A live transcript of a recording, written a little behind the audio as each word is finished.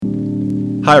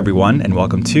Hi, everyone, and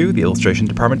welcome to the Illustration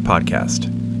Department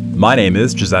podcast. My name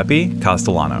is Giuseppe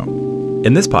Castellano.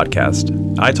 In this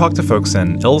podcast, I talk to folks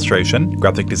in illustration,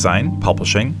 graphic design,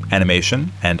 publishing,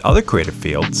 animation, and other creative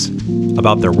fields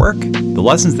about their work, the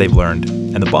lessons they've learned,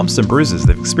 and the bumps and bruises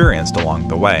they've experienced along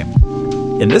the way.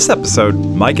 In this episode,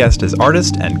 my guest is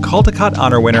Artist and Caldecott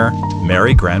Honor-winner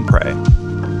Mary GrandPré.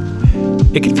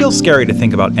 It can feel scary to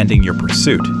think about ending your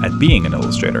pursuit at being an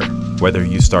illustrator, whether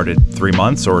you started 3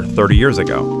 months or 30 years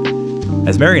ago.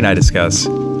 As Mary and I discuss,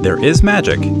 there is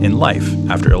magic in life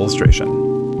after illustration.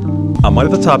 On one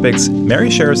of the topics, Mary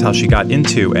shares how she got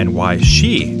into and why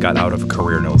she got out of a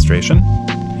career in illustration.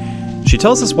 She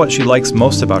tells us what she likes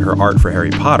most about her art for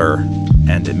Harry Potter,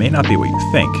 and it may not be what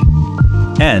you think.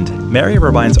 And Mary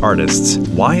reminds artists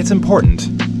why it's important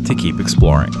to keep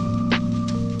exploring.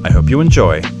 I hope you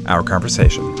enjoy our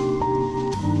conversation.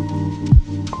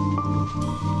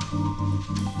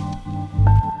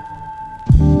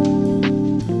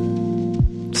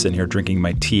 Sitting here drinking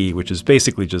my tea, which is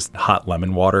basically just hot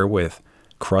lemon water with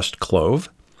crushed clove.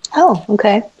 Oh,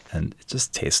 okay. And it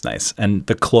just tastes nice. And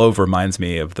the clove reminds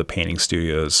me of the painting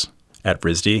studios at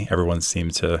RISD. Everyone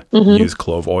seems to use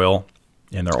clove oil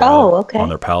in their oil on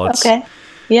their palettes. Okay.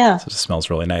 Yeah. So it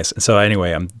smells really nice. And so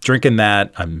anyway, I'm drinking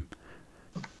that. I'm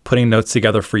putting notes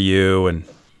together for you and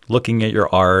looking at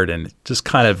your art, and it just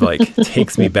kind of like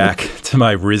takes me back to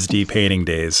my RISD painting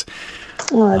days.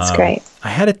 Oh, that's great. I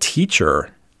had a teacher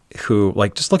who,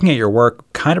 like, just looking at your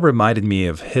work kind of reminded me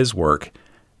of his work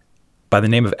by the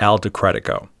name of Al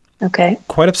DeCredico. Okay.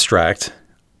 Quite abstract.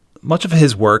 Much of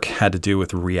his work had to do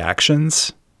with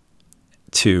reactions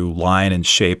to line and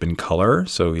shape and color.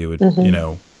 So he would,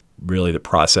 really the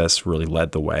process really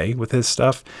led the way with his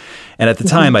stuff. And at the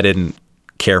time, I didn't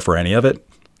care for any of it.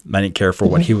 I didn't care for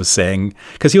what he was saying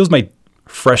because he was my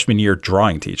freshman year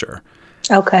drawing teacher.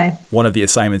 Okay. One of the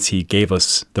assignments he gave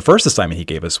us, the first assignment he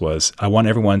gave us was, I want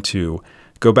everyone to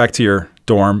go back to your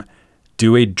dorm,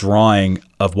 do a drawing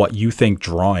of what you think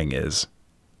drawing is,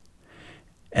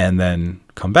 and then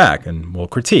come back and we'll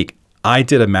critique. I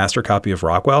did a master copy of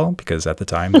Rockwell because at the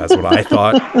time that's what I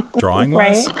thought drawing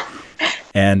was. Right.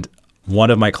 And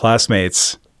one of my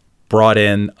classmates brought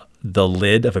in the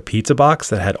lid of a pizza box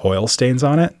that had oil stains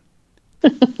on it.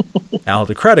 Al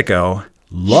DeCredico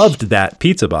loved that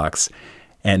pizza box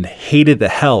and hated the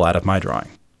hell out of my drawing.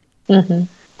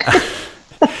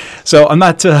 So I'm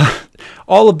not,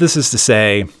 all of this is to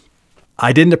say,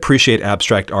 I didn't appreciate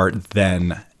abstract art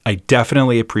then. I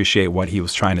definitely appreciate what he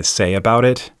was trying to say about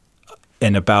it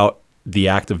and about the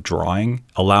act of drawing,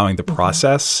 allowing the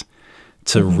process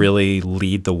to really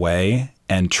lead the way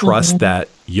and trust that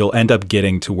you'll end up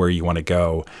getting to where you want to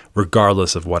go,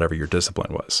 regardless of whatever your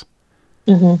discipline was.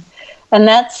 And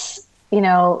that's,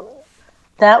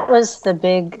 that was the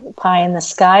big pie in the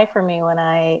sky for me when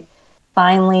I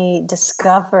finally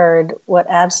discovered what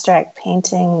abstract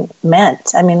painting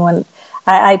meant. I mean, when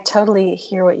I totally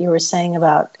hear what you were saying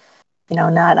about,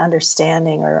 not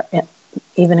understanding or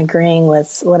even agreeing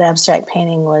with what abstract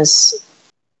painting was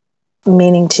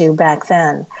meaning to back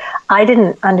then. I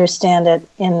didn't understand it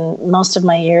in most of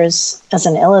my years as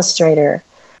an illustrator.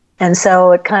 And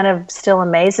so it kind of still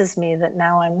amazes me that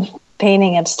now I'm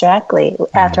painting abstractly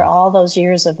after all those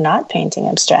years of not painting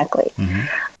abstractly.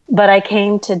 But I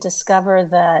came to discover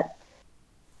that,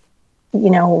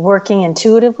 working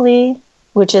intuitively,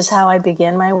 which is how I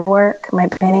begin my work, my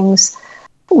paintings,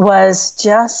 was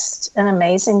just an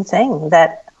amazing thing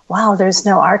that, wow, there's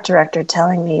no art director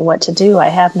telling me what to do. I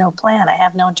have no plan. I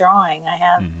have no drawing. I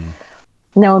have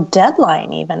no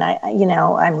deadline even.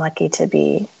 I'm lucky to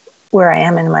be where I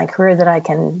am in my career that I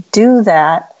can do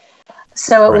that.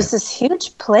 So it was this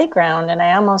huge playground, and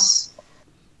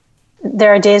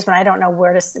there are days when I don't know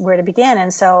where to begin,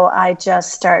 and so I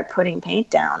just start putting paint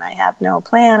down. I have no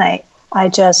plan. I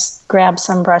just grab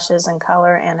some brushes and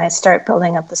color, and I start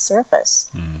building up the surface.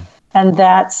 And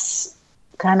that's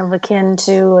kind of akin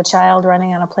to a child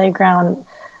running on a playground,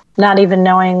 not even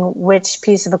knowing which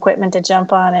piece of equipment to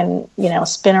jump on and,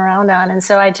 spin around on. And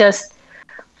so I just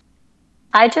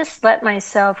let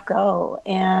myself go,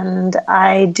 and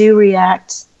I do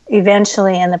react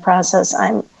eventually in the process.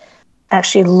 I'm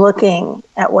actually looking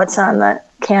at what's on the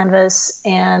canvas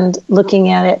and looking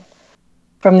at it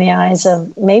from the eyes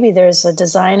of, maybe there's a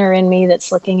designer in me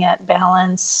that's looking at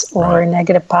balance or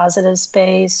negative positive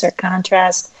space or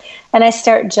contrast. And I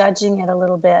start judging it a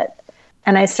little bit,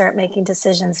 and I start making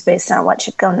decisions based on what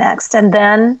should go next. And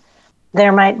then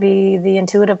there might be the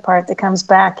intuitive part that comes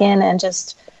back in and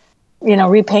just,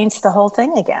 repaints the whole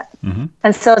thing again.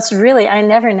 And so it's really, I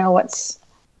never know what's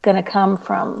going to come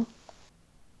from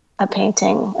a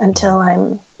painting until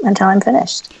I'm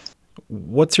finished.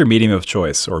 What's your medium of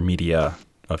choice or media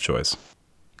of choice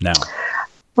now?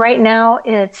 Right now,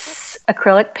 it's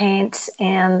acrylic paint,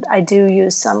 and I do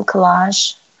use some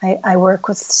collage. I work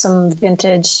with some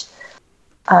vintage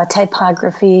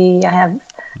typography. I have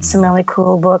some really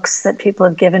cool books that people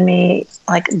have given me,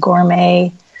 like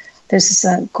gourmet. There's this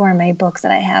gourmet book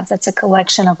that I have that's a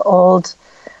collection of old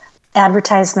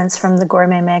advertisements from the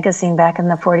Gourmet magazine back in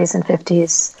the 40s and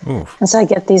 50s. Oof. And so I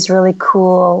get these really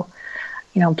cool,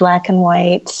 black and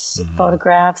white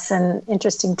photographs and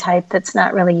interesting type that's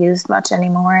not really used much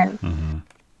anymore, and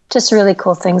just really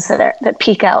cool things that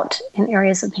peek out in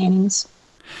areas of paintings.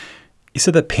 You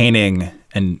said that painting,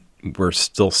 and we're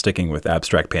still sticking with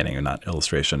abstract painting and not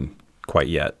illustration quite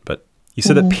yet, but you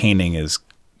said that painting is,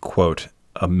 quote,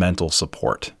 a mental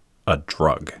support, a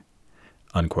drug,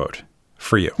 unquote,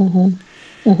 for you.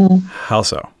 How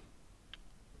so?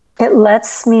 It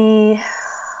lets me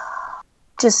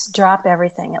just drop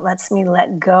everything. It lets me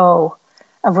let go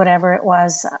of whatever it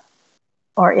was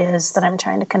or is that I'm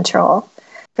trying to control.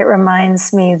 It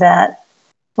reminds me that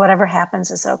whatever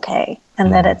happens is okay,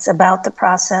 and that it's about the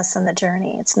process and the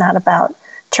journey. It's not about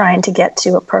trying to get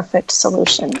to a perfect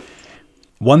solution.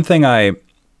 One thing I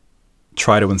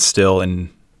try to instill in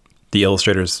the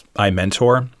illustrators I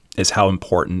mentor is how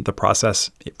important the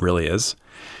process it really is.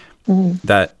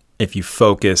 That if you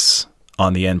focus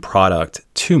on the end product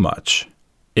too much,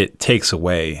 it takes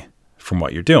away from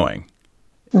what you're doing,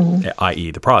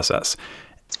 i.e. the process.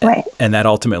 Right. And that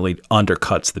ultimately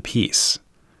undercuts the piece.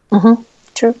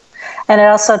 True. And it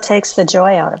also takes the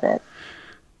joy out of it.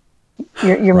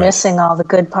 You're missing all the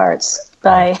good parts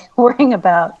by worrying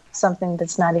about something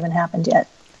that's not even happened yet.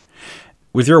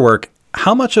 With your work,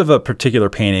 how much of a particular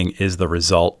painting is the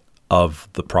result of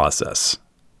the process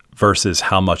versus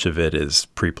how much of it is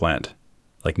pre-planned?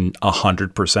 Like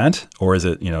 100%, or is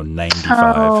it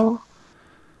 95? Oh,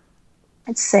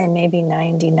 I'd say maybe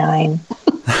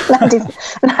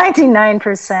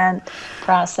 99%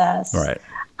 process. Right.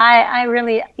 I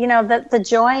really, the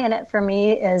joy in it for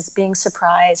me is being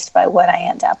surprised by what I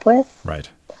end up with. Right.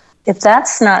 If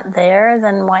that's not there,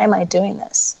 then why am I doing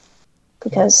this?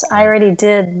 Because I already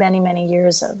did many, many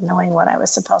years of knowing what I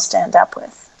was supposed to end up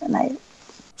with.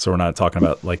 So we're not talking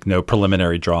about like no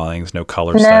preliminary drawings, no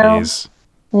color studies.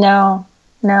 No.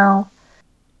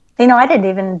 I didn't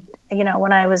even,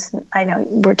 when I know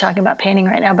we're talking about painting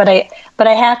right now, but I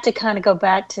have to kind of go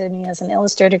back to me as an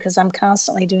illustrator, because I'm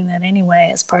constantly doing that anyway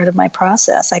as part of my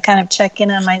process. I kind of check in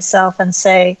on myself and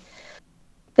say,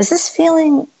 is this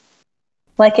feeling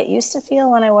like it used to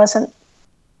feel when I wasn't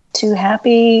too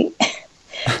happy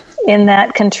in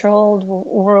that controlled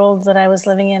world that I was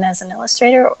living in as an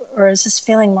illustrator, or is this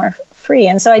feeling more free?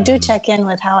 And so I do check in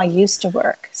with how I used to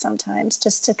work sometimes,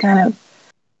 just to kind of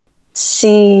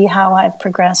see how I've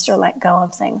progressed or let go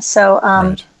of things. So,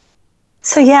 I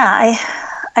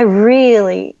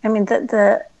really,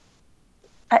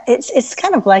 it's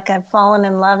kind of like I've fallen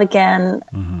in love again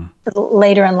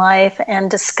later in life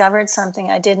and discovered something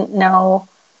I didn't know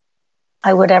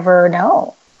I would ever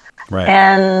know. Right.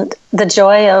 And the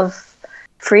joy of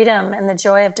freedom and the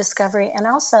joy of discovery, and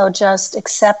also just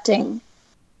accepting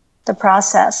the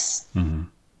process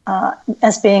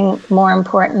as being more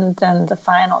important than the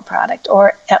final product,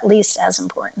 or at least as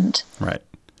important. Right.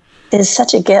 Is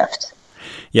such a gift.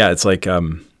 Yeah, it's like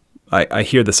I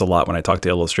hear this a lot when I talk to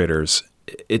illustrators.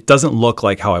 It doesn't look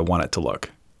like how I want it to look.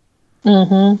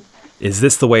 Is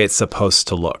this the way it's supposed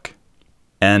to look?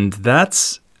 And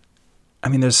there's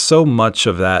so much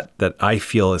of that I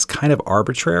feel is kind of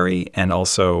arbitrary, and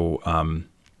also a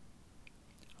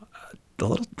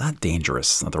little, not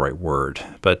dangerous, not the right word,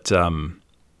 but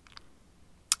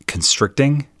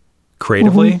constricting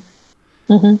creatively.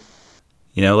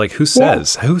 Like who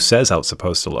says how it's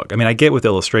supposed to look? I get with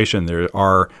illustration there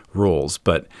are rules,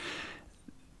 but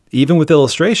even with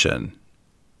illustration,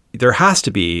 there has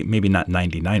to be, maybe not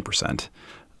 99%,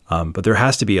 but there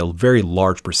has to be a very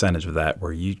large percentage of that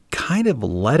where you kind of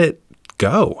let it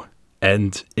go,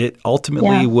 and it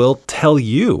ultimately will tell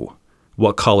you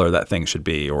what color that thing should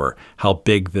be, or how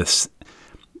big this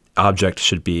object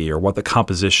should be, or what the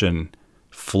composition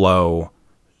flow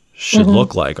should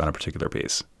look like on a particular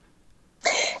piece.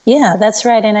 Yeah, that's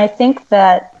right. And I think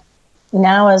that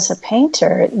now as a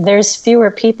painter, there's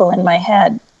fewer people in my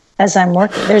head as I'm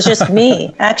working. There's just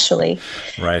me, actually.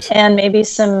 Right. And maybe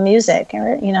some music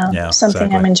or, something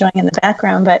exactly. I'm enjoying in the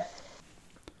background. But,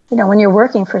 when you're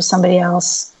working for somebody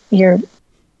else, you're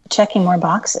checking more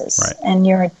boxes. Right. And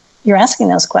you're asking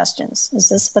those questions. Is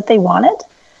this what they wanted?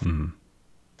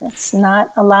 That's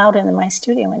not allowed in my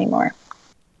studio anymore.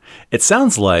 It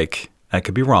sounds like, I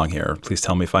could be wrong here, please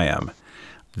tell me if I am,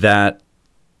 that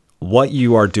what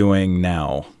you are doing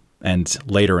now and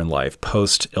later in life,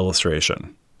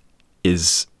 post-illustration,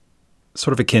 is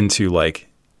sort of akin to like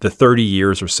the 30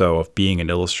 years or so of being an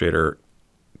illustrator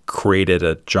created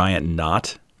a giant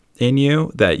knot in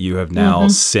you that you have now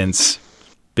since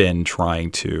been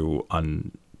trying to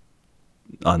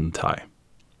untie.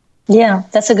 Yeah,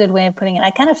 that's a good way of putting it.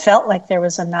 I kind of felt like there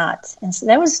was a knot. And so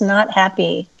I was not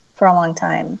happy for a long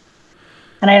time.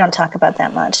 And I don't talk about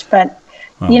that much. But,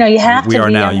 Well, you have to be... We are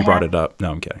now. Unhappy. You brought it up.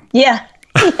 No, I'm kidding. Yeah.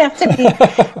 You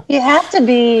have to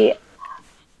be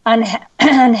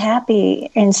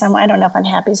unhappy in some way. I don't know if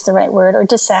unhappy is the right word, or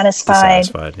dissatisfied.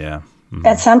 Dissatisfied, yeah. Mm-hmm.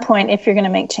 At some point, if you're going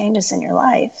to make changes in your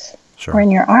life Sure. or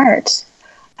in your art.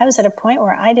 I was at a point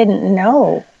where I didn't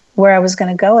know where I was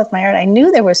going to go with my art. I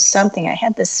knew there was something. I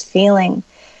had this feeling,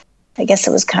 I guess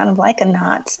it was kind of like a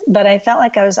knot, but I felt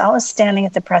like I was always standing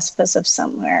at the precipice of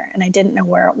somewhere, and I didn't know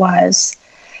where it was.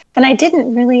 And I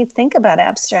didn't really think about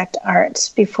abstract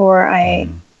art before I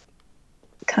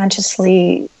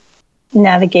consciously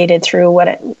navigated through what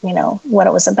it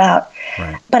was about.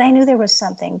 Right. But I knew there was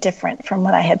something different from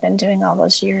what I had been doing all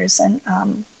those years. And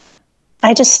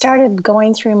I just started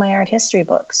going through my art history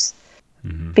books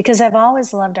because I've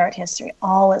always loved art history,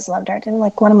 always loved art. And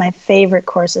like one of my favorite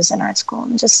courses in art school,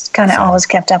 and just kind of always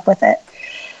kept up with it.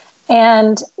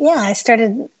 And yeah, I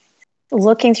started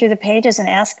looking through the pages and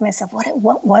asking myself,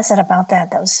 what was it about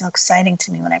that was so exciting to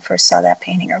me when I first saw that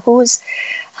painting? Or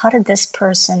how did this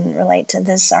person relate to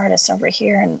this artist over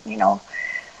here? And,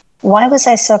 why was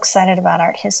I so excited about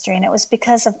art history? And it was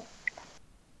because of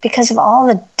all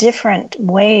the different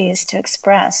ways to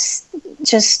express,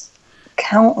 just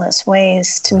countless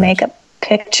ways to make a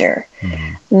picture.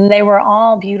 They were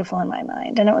all beautiful in my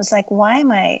mind. And it was like, why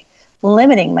am I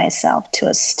limiting myself to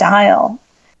a style?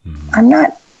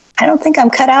 I don't think I'm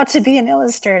cut out to be an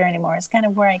illustrator anymore. It's kind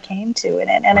of where I came to it.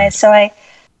 And I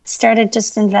started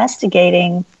just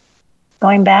investigating,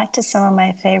 going back to some of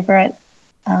my favorite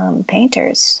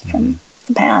painters from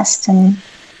the past, and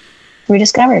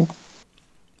rediscovered.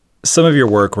 Some of your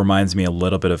work reminds me a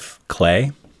little bit of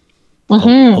Klee, a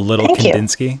little Thank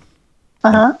Kandinsky.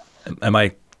 You. Am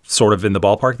I sort of in the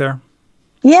ballpark there?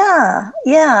 Yeah.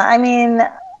 I mean,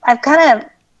 I'm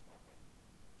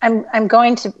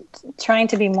trying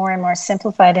to be more and more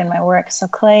simplified in my work. So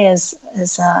Klee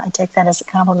is I take that as a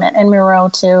compliment, and Miro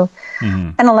too,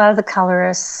 and a lot of the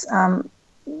colorists.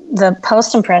 The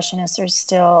post-impressionists are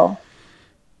still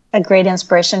a great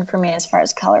inspiration for me as far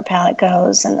as color palette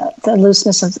goes, and the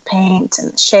looseness of the paint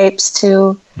and the shapes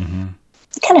too. I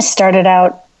kind of started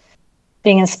out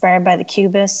being inspired by the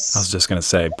Cubists. I was just going to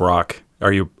say, Braque.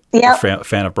 Are you a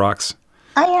fan of Braque's?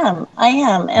 I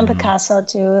am, and Picasso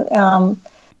too,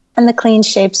 and the clean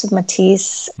shapes of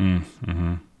Matisse.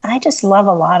 I just love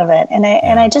a lot of it, and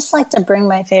I just like to bring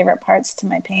my favorite parts to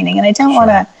my painting, and I don't want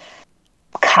to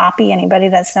copy anybody.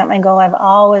 That's not my goal. I've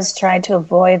always tried to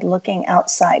avoid looking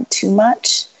outside too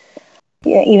much,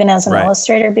 even as an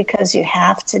illustrator, because you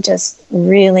have to just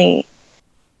really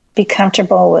be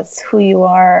comfortable with who you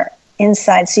are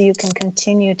inside so you can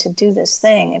continue to do this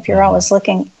thing. If you're always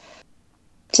looking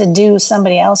to do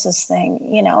somebody else's thing,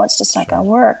 it's just not going to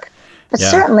work. But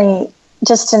certainly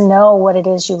just to know what it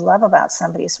is you love about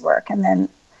somebody's work, and then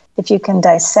if you can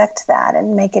dissect that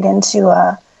and make it into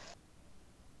a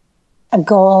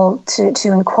goal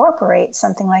to incorporate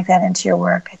something like that into your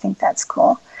work, I think that's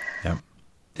cool. Yeah.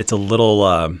 It's a little,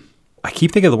 I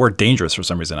keep thinking of the word dangerous for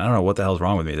some reason. I don't know what the hell's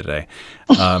wrong with me today.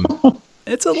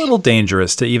 It's a little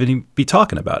dangerous to even be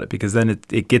talking about it, because then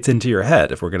it gets into your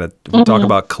head. If we're going to talk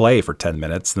about Klee for 10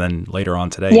 minutes, then later on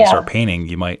today you start painting,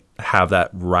 you might have that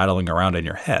rattling around in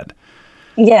your head.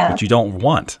 Yeah. Which you don't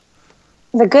want.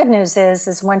 The good news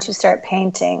is once you start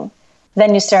painting,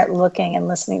 then you start looking and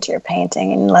listening to your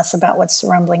painting, and less about what's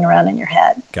rumbling around in your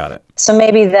head. Got it. So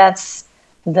maybe that's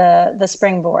the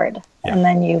springboard, and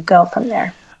then you go from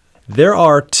there. There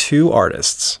are two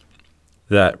artists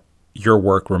that your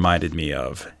work reminded me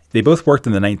of. They both worked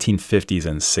in the 1950s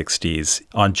and 60s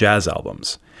on jazz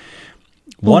albums.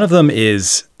 One of them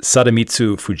is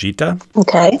Sadamitsu Fujita.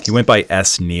 Okay. He went by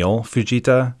S. Neil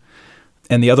Fujita.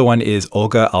 And the other one is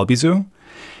Olga Albizu.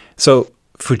 So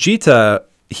Fujita,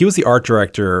 he was the art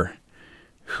director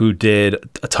who did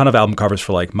a ton of album covers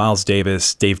for like Miles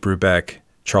Davis, Dave Brubeck,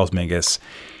 Charles Mingus.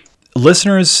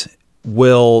 Listeners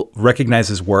will recognize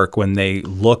his work when they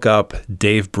look up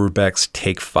Dave Brubeck's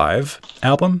Take 5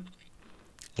 album.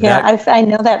 Yeah, I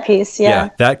know that piece, yeah.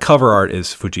 That cover art is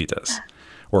Fujita's,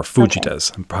 or Fujita's.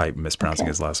 Okay. I'm probably mispronouncing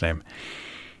his last name.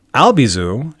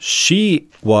 Albizu, she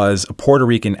was a Puerto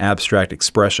Rican abstract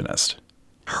expressionist.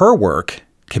 Her work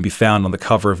can be found on the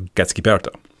cover of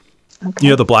Getskiberto. Okay. You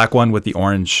know the black one with the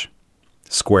orange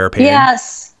square painting?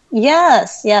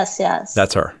 Yes.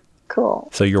 That's her. Cool.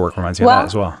 So your work reminds me of that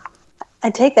as well. I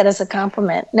take that as a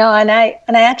compliment. No, and I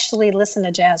actually listen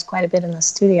to jazz quite a bit in the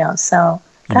studio, so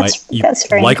that's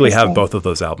very likely interesting. have both of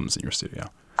those albums in your studio.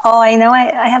 Oh, I know.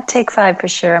 I have Take 5 for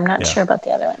sure. I'm not sure about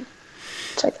the other one.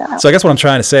 Check that out. So I guess what I'm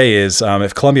trying to say is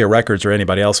if Columbia Records or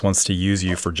anybody else wants to use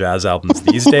you for jazz albums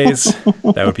these days,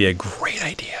 that would be a great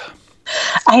idea.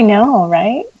 I know,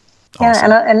 right? Awesome.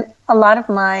 Yeah, and a lot of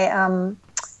my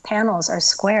panels are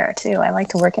square, too. I like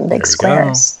to work in big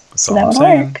squares. So that would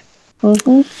work.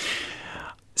 Mm-hmm.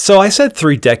 So I said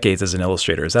 3 decades as an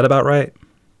illustrator. Is that about right?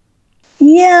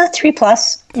 Yeah, 3+.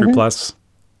 3+.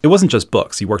 It wasn't just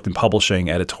books. You worked in publishing,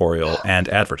 editorial, and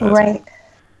advertising.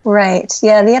 Right.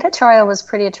 Yeah, the editorial was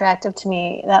pretty attractive to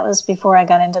me. That was before I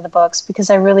got into the books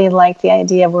because I really liked the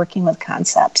idea of working with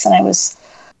concepts. And I was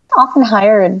often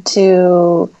hired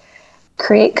to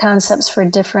create concepts for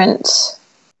different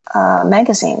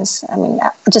magazines. I mean,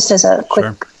 just as a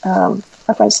quick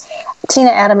reference, Tina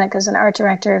Adamick is an art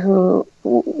director who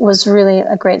was really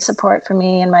a great support for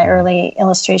me in my early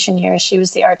illustration years. She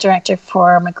was the art director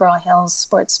for McGraw-Hill's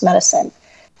Sports Medicine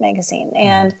magazine.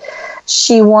 And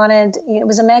she wanted, it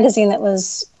was a magazine that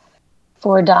was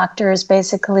for doctors,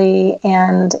 basically.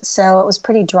 And so it was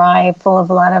pretty dry, full of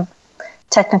a lot of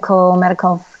technical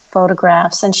medical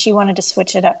photographs. And she wanted to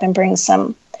switch it up and bring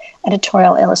some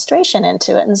editorial illustration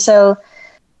into it. And so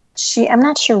I'm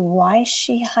not sure why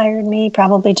she hired me,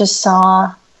 probably just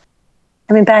saw,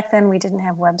 I mean, back then we didn't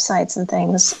have websites and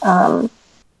things. How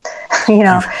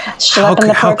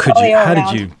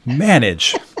did you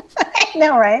manage? I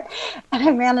know, right? And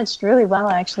I managed really well,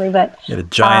 actually. But you had a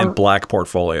giant black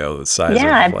portfolio the size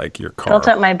of like your car. Built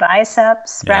up my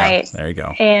biceps, right? There you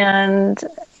go. And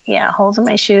holes in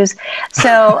my shoes.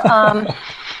 So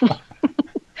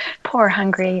poor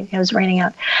hungry. It was raining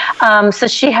out. So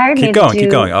she hired me to keep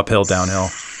going, uphill, downhill.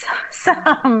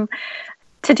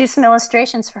 To do some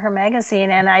illustrations for her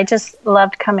magazine, and I just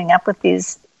loved coming up with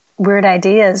these weird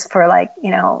ideas for, like,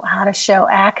 how to show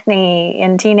acne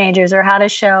in teenagers or how to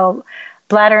show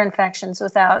bladder infections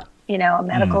without, a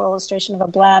medical illustration of a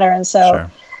bladder. And so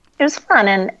it was fun.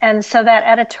 And so that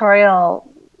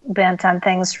editorial bent on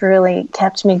things really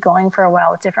kept me going for a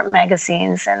while with different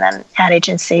magazines, and then ad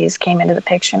agencies came into the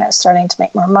picture and I was starting to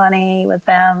make more money with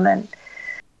them. And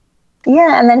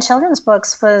then children's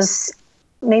books was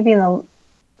maybe in the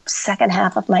second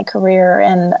half of my career,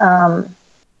 and a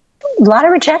lot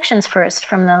of rejections first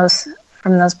from those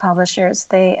publishers.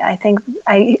 I think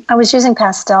I was using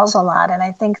pastels a lot, and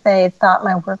I think they thought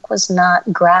my work was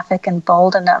not graphic and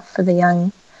bold enough for the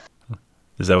young.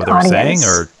 Is that what they were saying,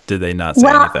 or did they not say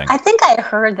anything? I think I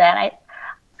heard that.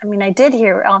 I mean, I did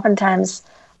hear oftentimes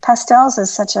pastels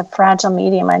is such a fragile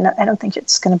medium. I don't think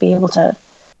it's going to be able to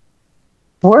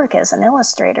work as an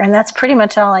illustrator, and that's pretty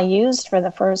much all I used for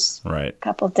the first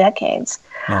couple of decades.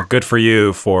 Well, good for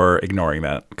you for ignoring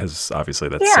that, because obviously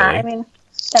that's silly. I mean,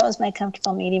 that was my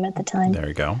comfortable medium at the time. There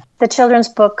you go. The children's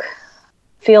book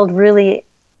field really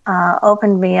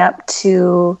opened me up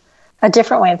to a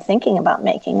different way of thinking about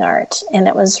making art, and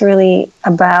it was really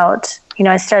about,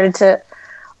 I started to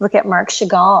look at Marc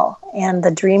Chagall and the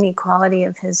dreamy quality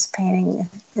of his painting,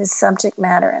 his subject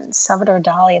matter, and Salvador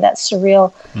Dali, that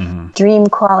surreal dream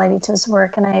quality to his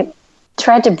work. And I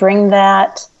tried to bring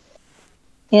that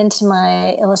into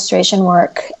my illustration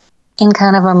work in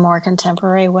kind of a more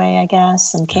contemporary way, I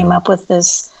guess, and came up with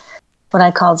this, what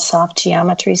I called soft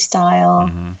geometry style.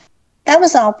 That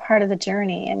was all part of the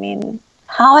journey. I mean,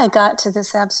 how I got to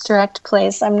this abstract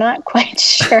place, I'm not quite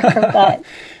sure, but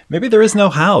maybe there is no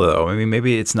how, though. I mean,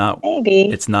 maybe it's not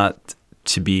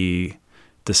to be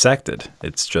dissected.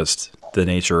 It's just the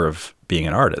nature of being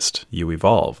an artist. You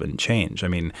evolve and change. I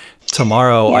mean,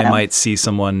 tomorrow I might see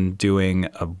someone doing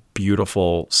a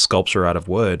beautiful sculpture out of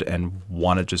wood and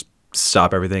want to just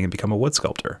stop everything and become a wood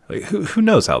sculptor. Like, who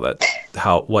knows what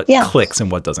clicks and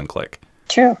what doesn't click.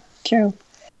 True.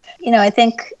 I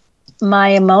think my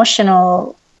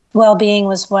emotional well-being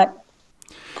was what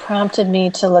prompted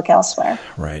me to look elsewhere.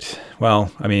 Right.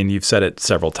 Well, I mean, you've said it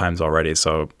several times already,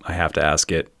 so I have to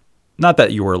ask it. Not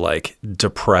that you were like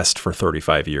depressed for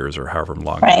 35 years or however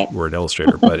long you were an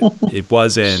illustrator, but it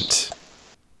wasn't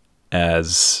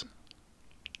as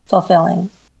fulfilling.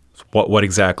 What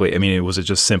exactly? I mean, was it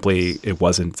just simply it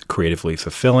wasn't creatively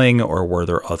fulfilling, or were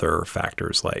there other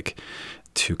factors like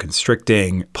too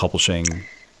constricting, publishing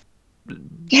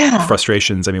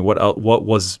frustrations? I mean, what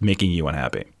was making you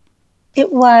unhappy?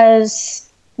 It was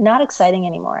not exciting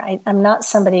anymore. I'm not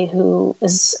somebody who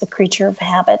is a creature of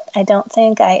habit. I don't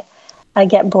think I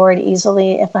get bored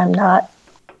easily if I'm not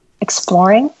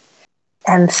exploring.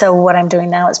 And so what I'm doing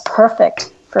now is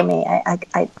perfect for me. I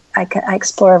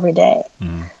explore every day.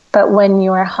 Mm. But when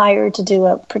you are hired to do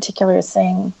a particular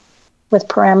thing with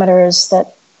parameters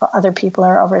that other people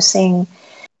are overseeing,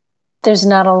 there's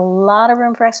not a lot of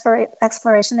room for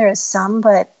exploration. There is some,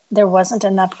 but there wasn't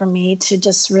enough for me to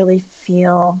just really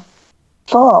feel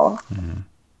full. Mm-hmm.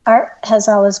 Art has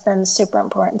always been super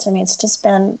important to me. It's just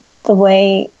been the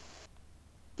way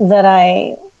that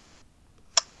I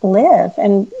live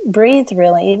and breathe,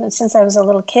 really, even since I was a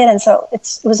little kid. And so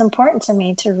it was important to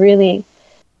me to really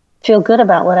feel good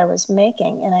about what I was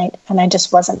making, and I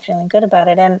just wasn't feeling good about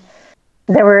it. And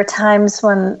there were times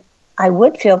when I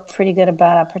would feel pretty good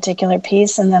about a particular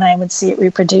piece, and then I would see it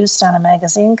reproduced on a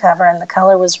magazine cover, and the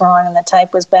color was wrong, and the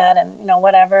type was bad, and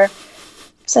whatever.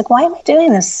 It's like, why am I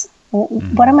doing this?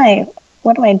 Mm-hmm. What am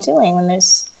I doing when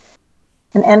there's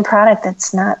an end product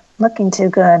that's not looking too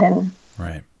good? And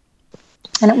right.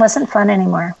 And it wasn't fun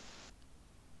anymore.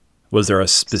 Was there a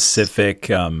specific,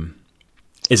 how do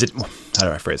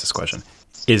I phrase this question?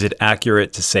 Is it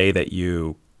accurate to say that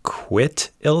you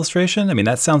quit illustration? I mean,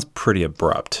 that sounds pretty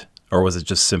abrupt. Or was it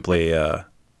just simply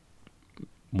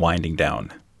winding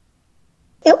down?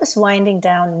 It was winding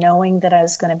down, knowing that I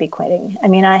was going to be quitting. I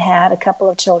mean, I had a couple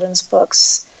of children's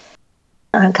books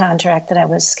on contract that I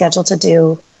was scheduled to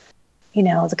do.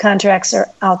 The contracts are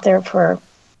out there for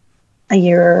a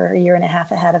year and a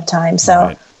half ahead of time. So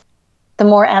right. The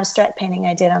more abstract painting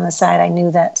I did on the side, I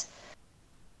knew that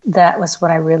was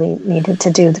what I really needed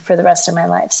to do for the rest of my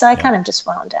life. So I kind of just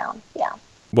wound down. Yeah.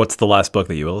 What's the last book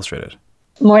that you illustrated?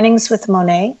 Mornings with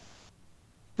Monet,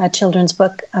 a children's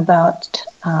book about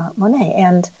Monet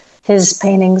and his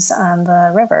paintings on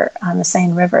the river, on the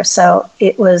Seine River. So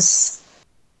it was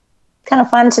kind of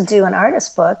fun to do an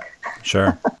artist book.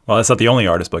 Sure. Well, that's not the only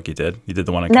artist book you did. You did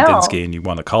the one on Kandinsky, and you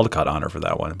won the Caldecott Honor for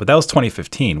that one. But that was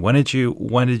 2015. When did you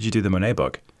do the Monet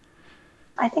book?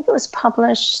 I think it was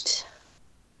published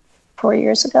 4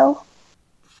 years ago.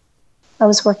 I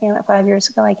was working on it 5 years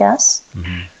ago, I guess.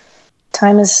 Mm-hmm.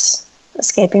 Time is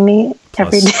escaping me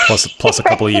every day. Plus a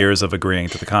couple of years of agreeing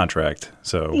to the contract.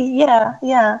 So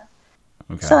yeah.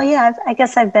 Okay. So yeah, I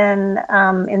guess I've been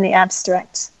in the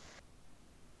abstract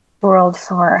world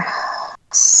for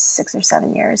 6 or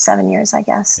 7 years. 7 years, I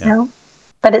guess. Yeah. No,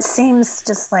 but it seems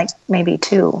just like maybe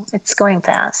 2. It's going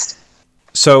fast.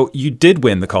 So you did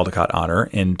win the Caldecott Honor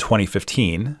in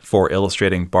 2015 for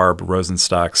illustrating Barb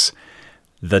Rosenstock's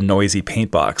The Noisy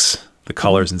Paint Box, The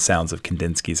Colors and Sounds of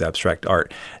Kandinsky's Abstract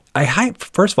Art.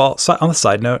 First of all, on the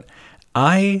side note,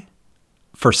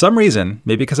 for some reason,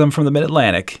 maybe because I'm from the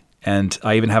Mid-Atlantic, and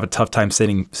I even have a tough time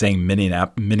saying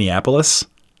Minneapolis.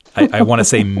 I want to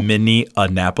say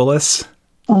Minneapolis.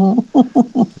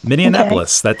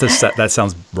 Minneapolis. Okay. That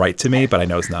sounds right to me, but I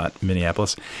know it's not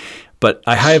Minneapolis. But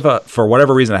I have for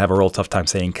whatever reason, I have a real tough time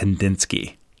saying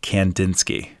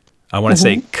Kandinsky. I want to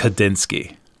say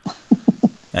Kandinsky.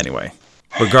 Anyway,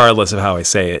 regardless of how I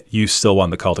say it, you still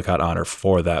won the Caldecott Honor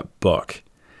for that book.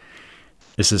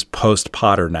 This is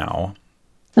post-Potter now.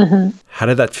 Mm-hmm. How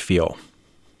did that feel?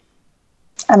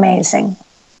 Amazing.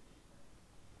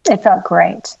 It felt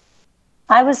great.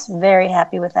 I was very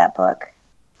happy with that book.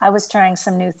 I was trying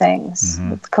some new things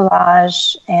with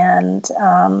collage, and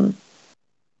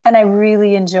I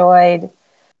really enjoyed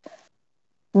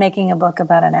making a book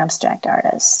about an abstract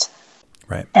artist.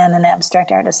 Right. And an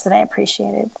abstract artist that I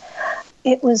appreciated.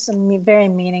 It was a very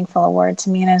meaningful award to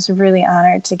me, and I was really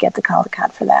honored to get the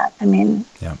Caldecott for that. I mean,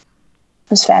 it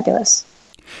was fabulous.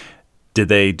 Did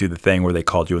they do the thing where they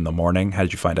called you in the morning? How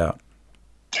did you find out?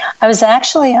 I was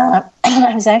actually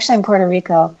in Puerto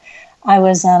Rico. I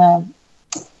was on a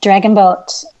dragon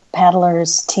boat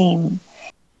paddlers team,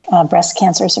 breast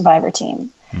cancer survivor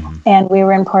team, and we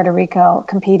were in Puerto Rico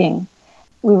competing.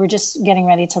 We were just getting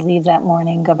ready to leave that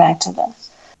morning, go back to the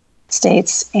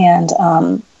States, and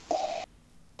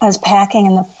I was packing,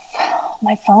 and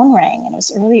my phone rang, and it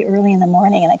was early in the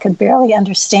morning, and I could barely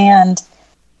understand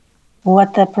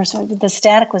what the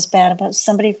static was bad about.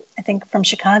 Somebody, I think from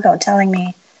Chicago, telling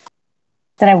me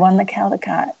that I won the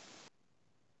Caldecott.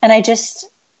 And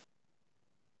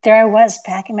there I was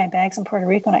packing my bags in Puerto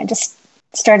Rico, and I just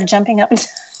started jumping up and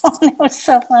down. It was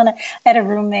so fun. I had a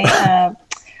roommate,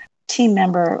 team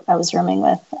member I was rooming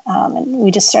with, and we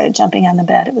just started jumping on the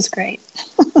bed. It was great.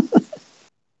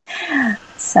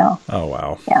 So. Oh,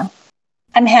 wow. Yeah.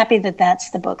 I'm happy that that's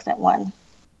the book that won.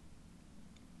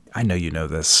 I know you know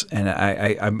this, and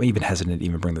I'm even hesitant to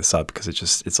even bring this up because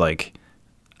it's like,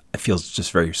 it feels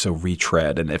just so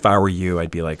retread. And if I were you, I'd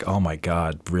be like, oh my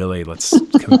God, really?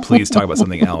 Can we please talk about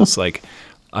something else? Like,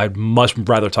 I'd much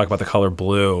rather talk about the color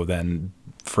blue than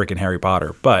freaking Harry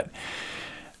Potter. But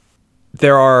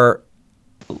there are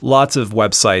lots of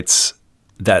websites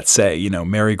that say, you know,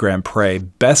 Mary GrandPré,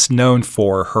 best known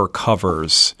for her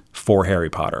covers for Harry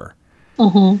Potter.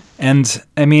 Mm-hmm. And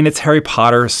I mean, it's Harry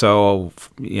Potter, so,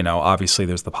 you know, obviously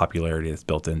there's the popularity that's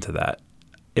built into that.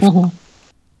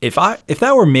 If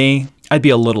that were me, I'd be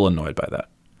a little annoyed by that.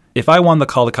 If I won the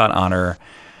Caldecott Honor,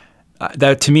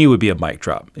 that to me would be a mic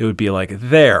drop. It would be like,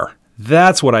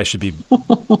 that's what I should be.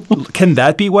 Can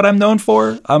that be what I'm known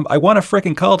for? I won a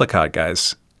freaking Caldecott,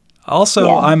 guys.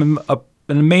 Also, I'm an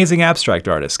amazing abstract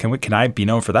artist. Can I be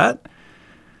known for that?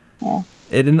 Yeah.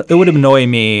 It would annoy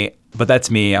me, but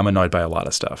that's me. I'm annoyed by a lot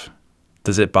of stuff.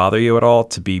 Does it bother you at all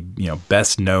to be, you know,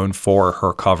 best known for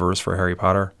her covers for Harry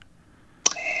Potter?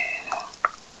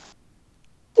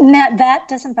 No, that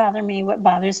doesn't bother me. What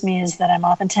bothers me is that I'm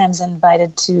oftentimes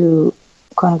invited to,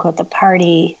 quote unquote, the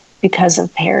party because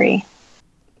of Harry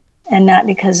and not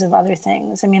because of other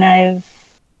things. I mean,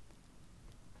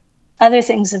 other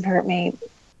things have hurt me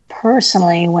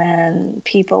personally when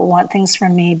people want things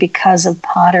from me because of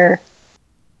Potter,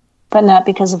 but not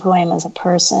because of who I am as a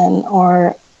person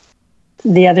or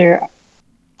the other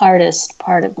artist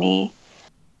part of me.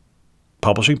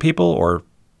 Publishing people or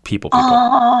people?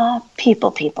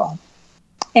 People.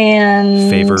 And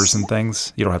favors and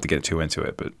things. You don't have to get too into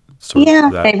it, but sort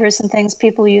of that. Favors and things.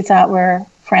 People you thought were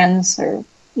friends or,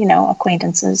 you know,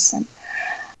 acquaintances.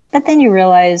 But then you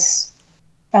realize,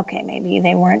 okay, maybe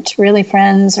they weren't really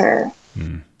friends or,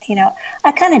 you know,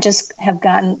 I kind of just have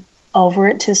gotten over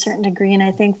it to a certain degree. And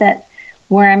I think that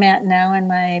where I'm at now in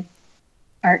my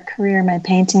art career, my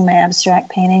painting, my abstract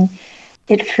painting,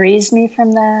 it frees me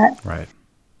from that. Right.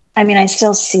 I mean, I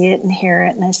still see it and hear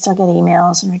it, and I still get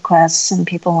emails and requests, and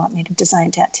people want me to design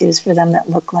tattoos for them that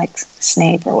look like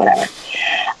Snape or whatever.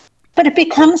 But it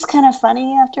becomes kind of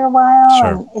funny after a while.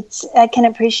 Sure. And I can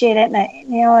appreciate it,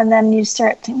 and then you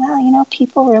start thinking, well, you know,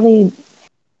 people really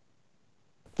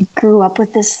grew up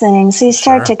with this thing, so you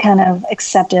start to kind of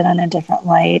accept it on a different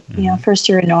light. Mm-hmm. You know, first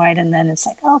you're annoyed, and then it's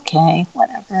like, okay,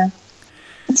 whatever,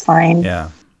 it's fine.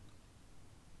 Yeah.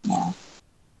 Yeah.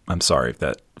 I'm sorry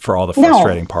for all the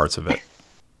frustrating parts of it.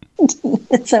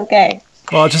 It's okay.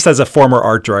 Well, just as a former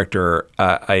art director,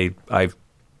 I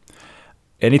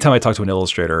anytime I talk to an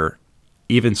illustrator,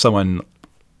 even someone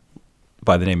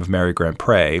by the name of Mary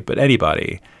GrandPré, but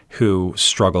anybody who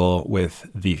struggle with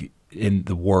in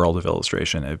the world of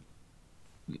illustration,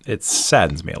 it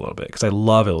saddens me a little bit because I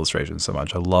love illustration so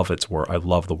much. I love its work. I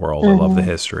love the world. I love the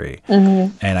history,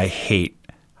 and I hate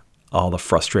all the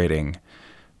frustrating,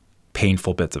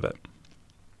 painful bits of it.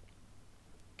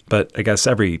 But I guess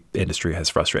every industry has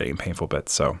frustrating and painful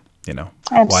bits. So, you know,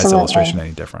 Absolutely. Why is illustration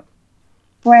any different?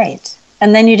 Right.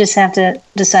 And then you just have to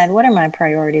decide, what are my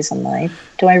priorities in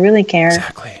life? Do I really care?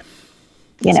 Exactly.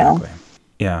 You know?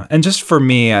 Yeah. And just for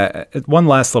me, one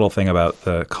last little thing about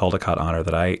the Caldecott Honor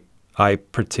that I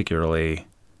particularly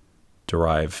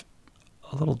derive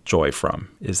a little joy from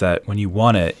is that when you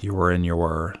won it, you were in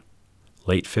your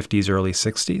late 50s, early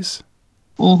 60s.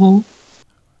 Mm-hmm.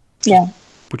 Yeah.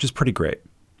 Which is pretty great.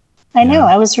 I know.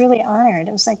 I was really honored.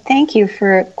 It was like, thank you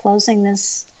for closing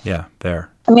this. Yeah,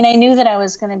 there. I mean, I knew that I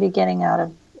was going to be getting out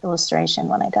of illustration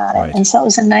when I got it. Right. And so it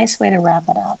was a nice way to wrap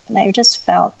it up. And I just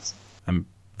felt I'm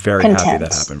very content. Happy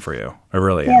that happened for you. I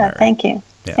really am. Yeah, thank you.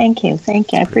 Yeah. Thank you.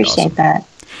 I appreciate awesome. That.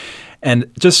 And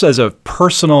just as a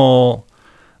personal,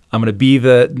 I'm going to be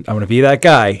that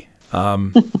guy.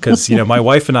 Because, you know, my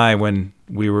wife and I, when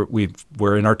we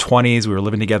were in our 20s, we were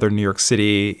living together in New York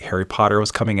City. Harry Potter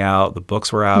was coming out. The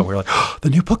books were out. We were like, oh, the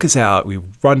new book is out. We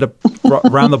run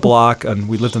around the block, and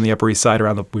we lived on the Upper East Side.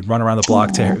 We'd run around the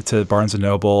block to Barnes and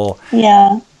Noble.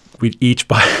 Yeah. We'd each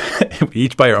buy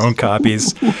our own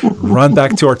copies, run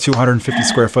back to our 250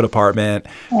 square foot apartment,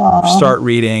 start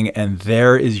reading, and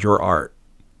there is your art.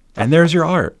 And there's your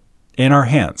art in our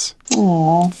hands.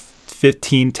 Aww.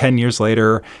 10 years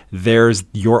later, there's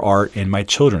your art in my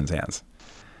children's hands.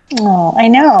 Oh, I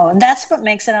know. And that's what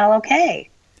makes it all okay.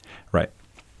 Right.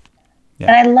 Yeah.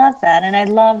 And I love that. And I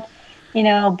love, you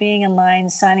know, being in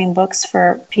line, signing books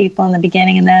for people in the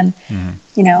beginning. And then,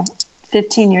 you know,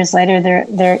 15 years later,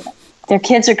 their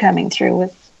kids are coming through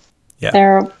with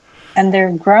and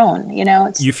they're grown, you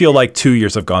know. You feel like 2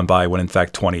 years have gone by when in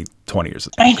fact 20 years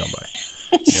have gone by.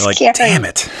 You're like, scary. Damn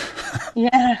it.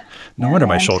 Yeah. No wonder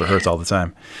my shoulder hurts all the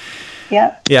time.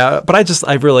 Yeah. Yeah, but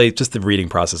I really, just the reading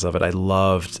process of it, I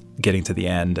loved getting to the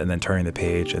end and then turning the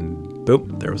page and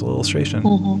boom, there was a little illustration.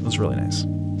 It was really nice.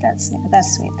 That's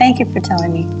sweet. Thank you for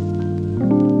telling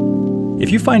me. If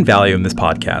you find value in this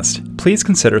podcast, please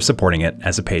consider supporting it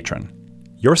as a patron.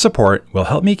 Your support will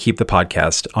help me keep the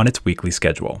podcast on its weekly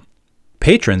schedule.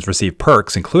 Patrons receive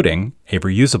perks including a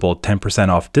reusable 10%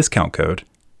 off discount code,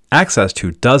 access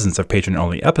to dozens of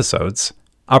patron-only episodes,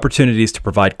 opportunities to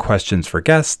provide questions for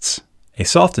guests, a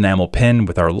soft enamel pin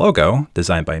with our logo,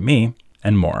 designed by me,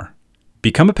 and more.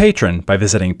 Become a patron by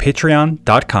visiting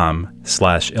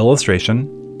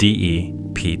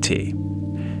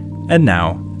patreon.com/illustrationdept. And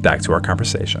now, back to our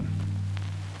conversation.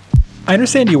 I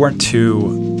understand you weren't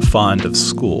too fond of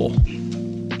school.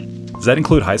 Does that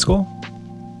include high school?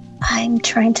 I'm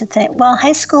trying to think. Well,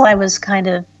 high school, I was kind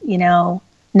of,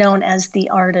 known as the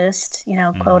artist,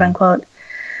 quote unquote.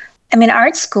 I mean,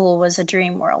 art school was a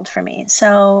dream world for me.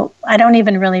 So I don't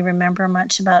even really remember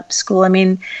much about school. I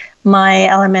mean, my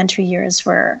elementary years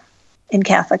were in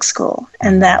Catholic school,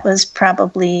 and that was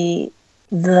probably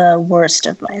the worst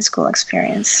of my school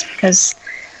experience because,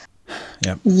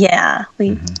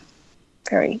 we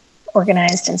very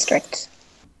organized and strict.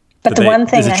 But one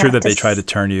thing is it true that they tried to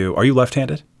turn you? Are you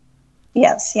left-handed?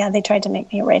 Yes, yeah, they tried to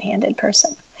make me a right-handed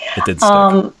person. It did stick.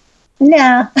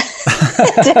 No,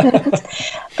 it didn't.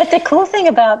 But the cool thing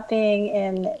about being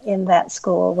in that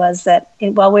school was that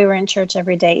while we were in church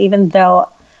every day, even though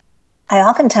I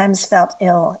oftentimes felt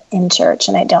ill in church,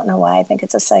 and I don't know why. I think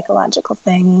it's a psychological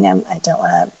thing. I don't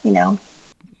want to,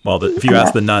 Well, if you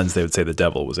ask the nuns, they would say the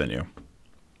devil was in you.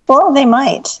 Well, they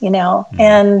might,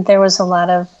 and there was a lot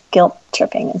of guilt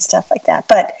tripping and stuff like that.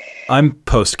 But I'm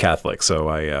post-Catholic, so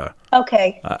I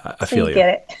feel you. Get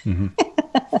it. Mm-hmm.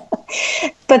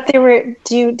 But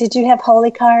did you have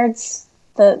holy cards?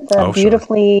 The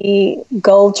beautifully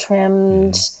gold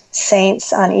trimmed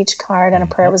saints on each card, and a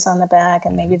prayer was on the back,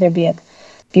 and maybe there'd be a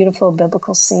beautiful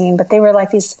biblical scene. But they were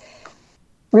like these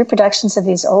reproductions of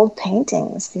these old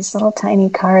paintings, these little tiny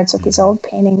cards with these old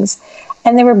paintings,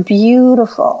 and they were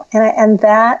beautiful. And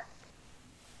that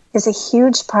is a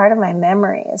huge part of my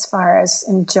memory as far as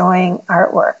enjoying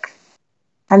artwork.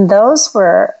 And those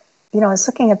were, I was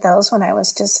looking at those when I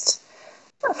was just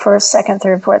first, second,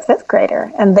 third, fourth, fifth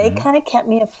grader. And they kind of kept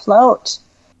me afloat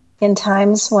in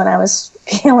times when I was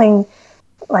feeling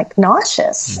like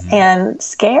nauseous and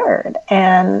scared.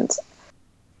 And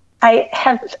I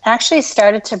have actually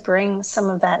started to bring some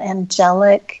of that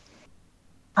angelic,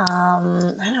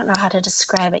 I don't know how to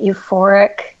describe it,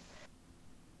 euphoric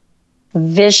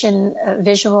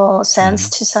visual sense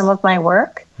to some of my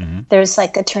work. There's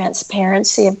like a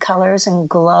transparency of colors and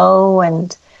glow,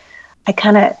 and I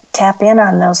kind of tap in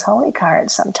on those holy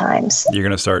cards sometimes. You're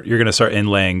gonna start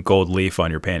inlaying gold leaf on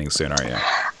your paintings soon, aren't you?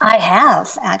 I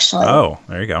have, actually. Oh,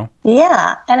 there you go.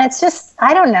 Yeah, and it's just,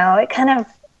 I don't know, it kind of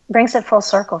brings it full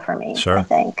circle for me, I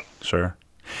think. Sure.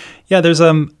 Yeah, there's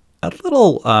a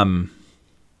little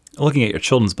looking at your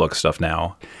children's book stuff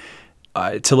now,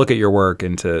 to look at your work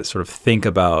and to sort of think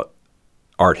about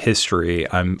art history.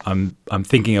 I'm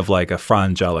thinking of like a Fra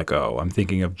Angelico. I'm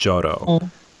thinking of Giotto.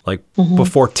 Like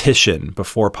before Titian,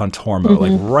 before Pontormo,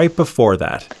 like right before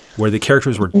that, where the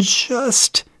characters were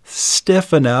just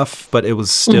stiff enough, but it was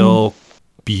still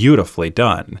beautifully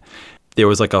done. There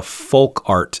was like a folk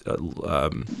art.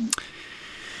 Kind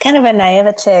of a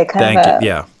naivete.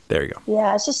 Yeah, there you go. Yeah,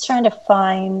 I was just trying to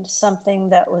find something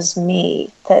that was me,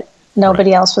 that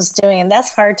nobody else was doing. And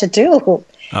that's hard to do.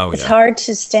 It's hard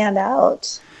to stand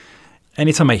out.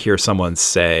 Anytime I hear someone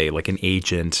say, like an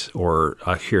agent, or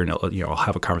I'll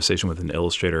have a conversation with an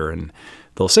illustrator, and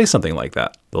they'll say something like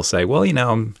that. They'll say, well,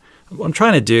 what I'm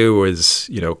trying to do is,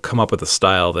 come up with a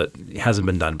style that hasn't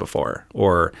been done before,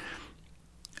 or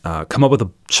come up with a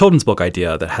children's book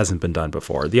idea that hasn't been done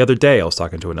before. The other day, I was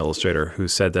talking to an illustrator who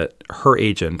said that her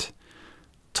agent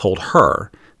told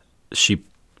her, she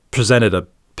presented a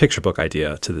picture book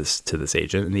idea to this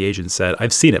agent, and the agent said,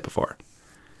 I've seen it before.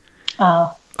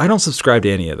 Oh. I don't subscribe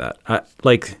to any of that.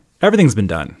 Everything's been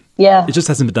done. Yeah. It just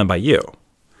hasn't been done by you.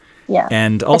 Yeah.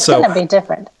 And also, it's going to be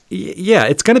different. Yeah,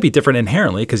 it's going to be different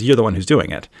inherently because you're the one who's doing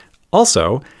it.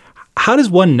 Also, how does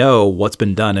one know what's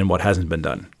been done and what hasn't been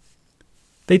done?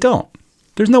 They don't.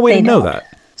 There's no way to know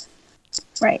that.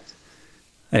 Right.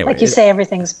 Anyway, like you say,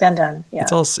 everything's been done. Yeah.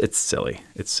 It's silly.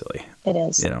 It's silly. It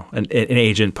is. An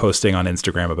agent posting on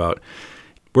Instagram about,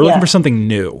 we're looking for something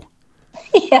new.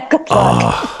 Yeah, good luck.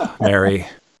 Oh, Mary.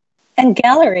 And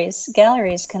galleries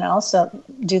can also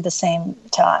do the same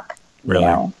talk.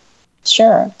 Really?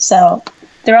 Sure. So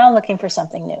they're all looking for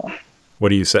something new. What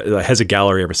do you say? Has a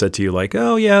gallery ever said to you like,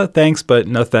 oh yeah, thanks, but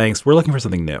no thanks. We're looking for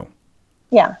something new.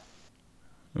 Yeah.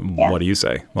 What do you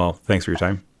say? Well, thanks for your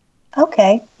time.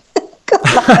 Okay. Good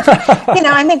luck.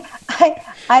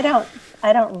 I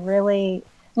don't really,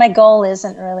 my goal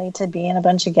isn't really to be in a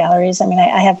bunch of galleries. I mean,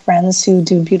 I have friends who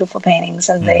do beautiful paintings,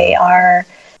 and they are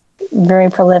very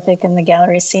prolific in the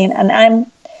gallery scene. And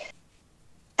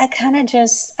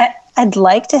I'd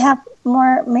like to have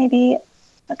more, maybe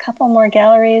a couple more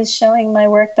galleries showing my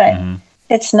work, but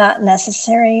it's not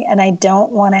necessary. And I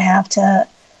don't want to have to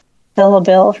fill a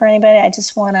bill for anybody. I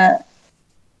just want to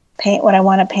paint what I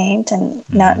want to paint and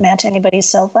not match anybody's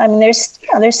sofa. I mean,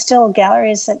 there's still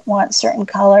galleries that want certain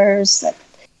colors.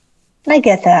 And I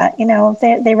get that.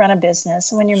 They run a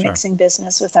business. And when you're mixing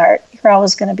business with art, you're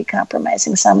always going to be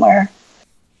compromising somewhere.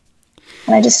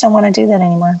 And I just don't want to do that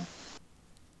anymore.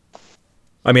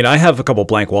 I mean, I have a couple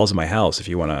blank walls in my house if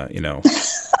you want to,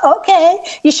 Okay.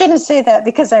 You shouldn't say that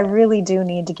because I really do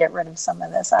need to get rid of some of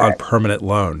this art. On permanent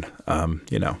loan.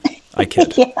 I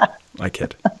kid. Yeah. I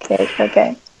kid.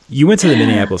 Okay. You went to the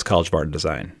Minneapolis College of Art and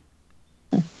Design,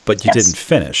 but you didn't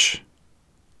finish.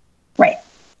 Right.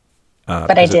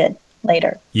 But I did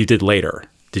later. You did later.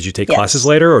 Did you take classes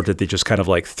later, or did they just kind of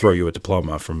like throw you a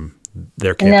diploma from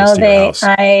their campus to your house?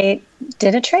 I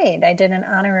did a trade. I did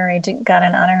got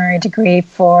an honorary degree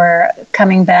for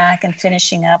coming back and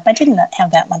finishing up. I didn't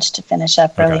have that much to finish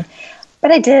up, really. Okay.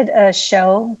 But I did a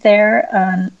show there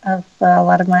of a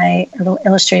lot of my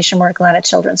illustration work, a lot of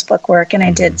children's book work, and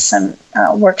I did some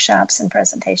workshops and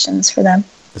presentations for them.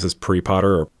 This is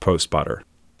pre-Potter or post-Potter?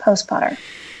 Post-Potter.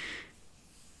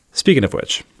 Speaking of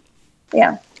which.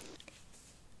 Yeah.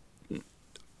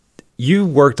 You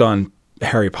worked on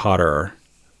Harry Potter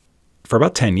for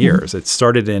about 10 years. It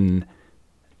started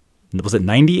was it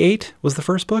 98 was the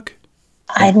first book?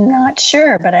 I'm not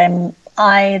sure, but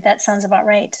that sounds about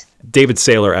right. David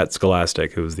Saylor at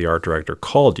Scholastic, who was the art director,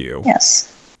 called you.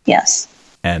 Yes.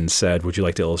 And said, would you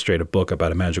like to illustrate a book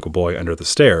about a magical boy under the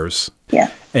stairs?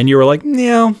 Yeah. And you were like,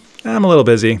 no, I'm a little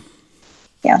busy.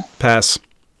 Yeah. Pass.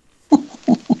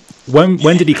 When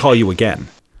did he call you again?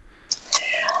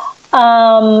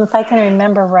 If I can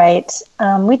remember right,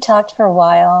 we talked for a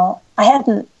while. I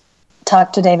hadn't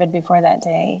talked to David before that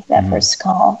day, that first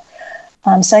call.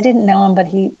 So I didn't know him, but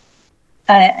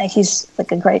he's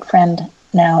like a great friend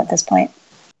now at this point.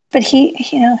 But he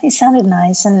sounded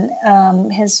nice,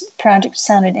 and his project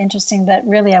sounded interesting, but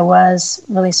really I was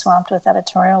really swamped with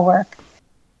editorial work.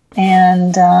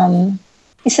 And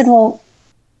he said, well,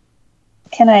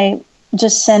 can I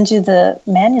just send you the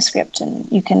manuscript and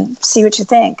you can see what you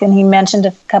think? And he mentioned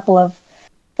a couple of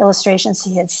illustrations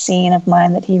he had seen of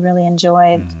mine that he really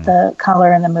enjoyed, the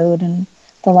color and the mood and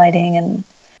the lighting. And,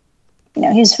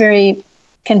 he's very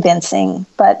convincing,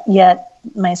 but yet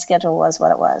my schedule was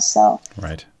what it was. So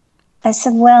right. I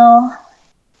said, well,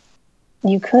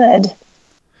 you could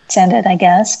send it, I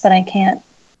guess, but I can't.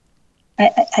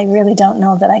 I really don't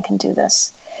know that I can do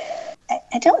this.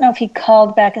 I don't know if he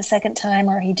called back a second time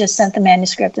or he just sent the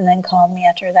manuscript and then called me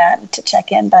after that to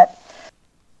check in. But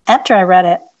after I read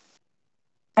it,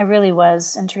 I really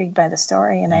was intrigued by the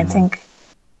story. And I think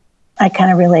I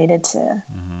kind of related to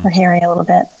Harry a little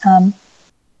bit.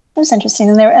 It was interesting.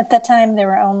 And at that time, there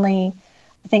were only,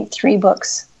 I think, 3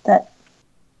 books that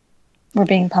were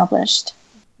being published.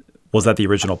 Was that the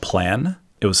original plan?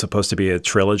 It was supposed to be a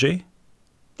trilogy?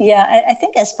 Yeah, I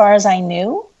think as far as I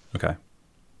knew. Okay.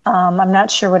 I'm not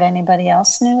sure what anybody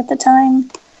else knew at the time,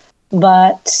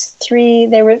 but 3,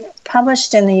 they were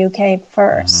published in the UK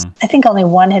first. I think only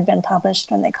 1 had been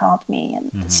published when they called me,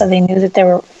 and so they knew that there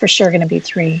were for sure going to be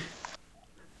 3.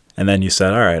 And then you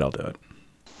said, all right, I'll do it.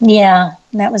 Yeah,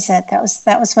 that was it. That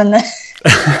was when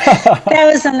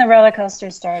the roller coaster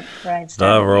ride started.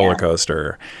 The roller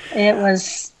coaster. It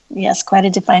was, yes, quite a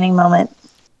defining moment.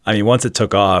 I mean, once it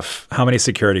took off, how many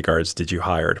security guards did you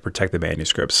hire to protect the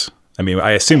manuscripts? I mean,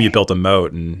 I assume you built a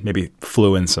moat and maybe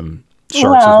flew in some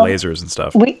sharks with lasers and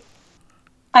stuff.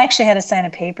 I actually had to sign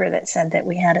a paper that said that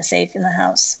we had a safe in the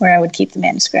house where I would keep the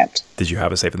manuscript. Did you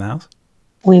have a safe in the house?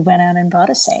 We went out and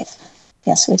bought a safe.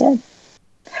 Yes, we did.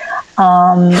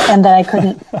 And that I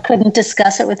couldn't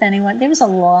discuss it with anyone. There was a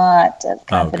lot of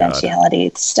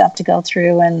confidentiality stuff to go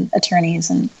through, and attorneys,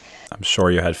 and I'm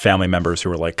sure you had family members who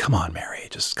were like, "Come on, Mary,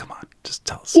 just come on, just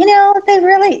tell us." They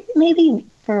really, maybe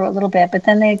for a little bit, but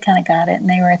then they kind of got it, and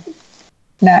they were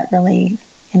not really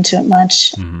into it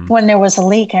much. When there was a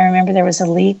leak, I remember there was a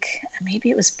leak. Maybe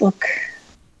it was book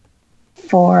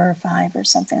 4 or 5 or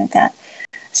something like that.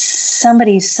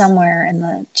 Somebody somewhere in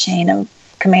the chain of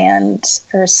command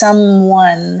or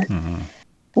someone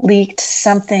leaked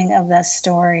something of that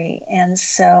story, and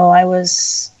so I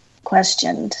was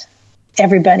questioned.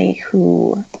 Everybody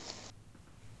who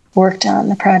worked on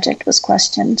the project was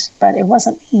questioned, but it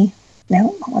wasn't me.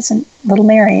 No, it wasn't little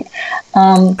Mary.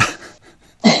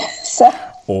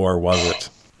 Or was it?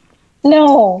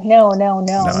 No, it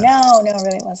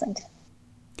really wasn't.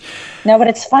 No, but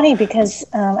it's funny because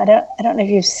I don't know if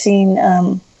you've seen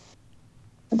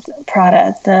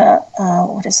Prada,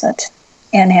 what is it?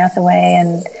 Anne Hathaway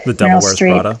and The Devil Meryl Wears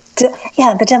Streep.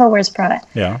 Prada. The Devil Wears Prada.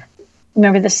 Yeah.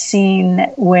 Remember the scene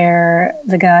where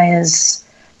the guy is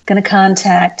going to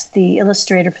contact the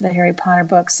illustrator for the Harry Potter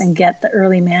books and get the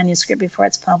early manuscript before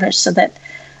it's published so that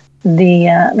the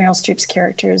Meryl Streep's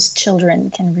character's children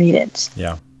can read it.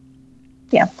 Yeah.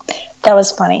 Yeah, that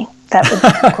was funny. That would,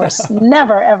 of course,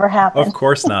 never, ever happen. Of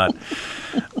course not.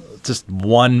 Just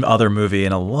one other movie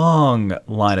in a long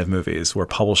line of movies where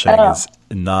publishing is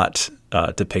not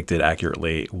depicted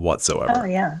accurately whatsoever. Oh,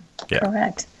 yeah.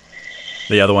 Correct.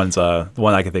 The other one's, the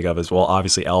one I can think of is, well,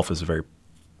 obviously Elf is a very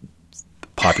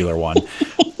popular one.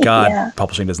 God,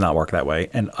 publishing does not work that way.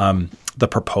 And The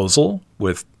Proposal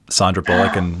with Sandra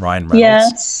Bullock and Ryan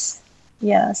Reynolds.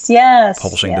 Yes.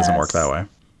 Publishing doesn't work that way.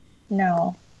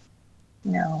 No.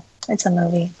 It's a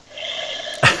movie.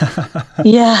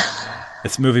 Yeah.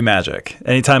 It's movie magic.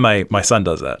 Anytime my son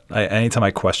does that, anytime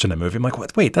I question a movie, I'm like,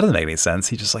 "What? Wait, that doesn't make any sense."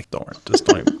 He's just like,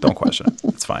 don't question it.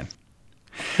 It's fine.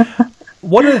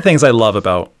 One of the things I love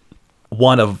about,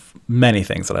 one of many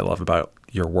things that I love about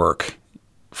your work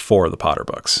for the Potter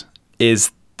books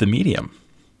is the medium.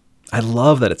 I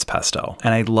love that it's pastel,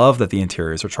 and I love that the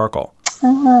interiors are charcoal.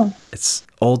 Oh. It's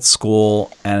old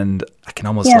school, and I can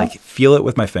almost like feel it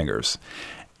with my fingers.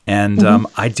 And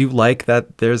I do like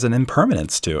that there's an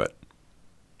impermanence to it.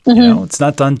 You know, it's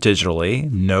not done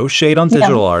digitally. No shade on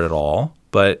digital art at all,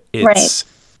 but it's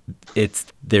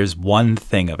there's one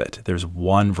thing of it. There's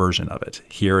one version of it.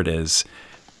 Here it is,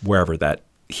 wherever that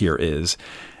here is.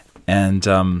 And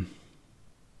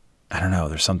I don't know,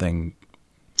 there's something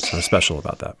sort of special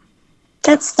about that.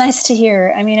 That's nice to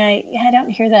hear. I mean, I don't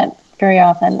hear that very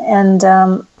often, and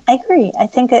I agree. I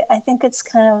think it's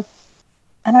kind of,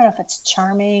 I don't know if it's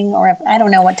charming or if, I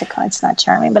don't know what to call it. It's not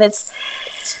charming, but it's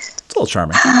a little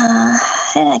charming.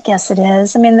 I guess it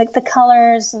is. I mean, the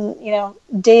colors, and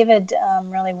David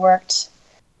really worked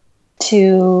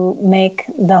to make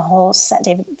the whole set.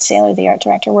 David Saylor, the art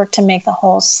director, worked to make the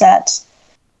whole set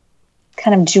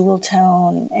kind of jewel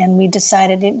tone, and we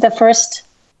decided the first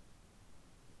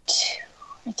 2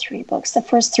 or 3 books. The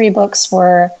first 3 books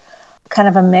were kind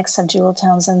of a mix of jewel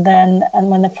tones, and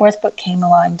when the 4th book came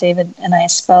along, David and I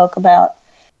spoke about,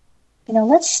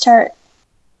 let's start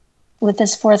with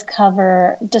this 4th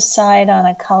cover, decide on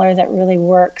a color that really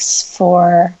works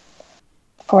for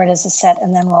it as a set,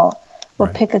 and then we'll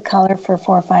pick a color for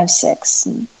 4, 5, 6,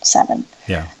 and 7.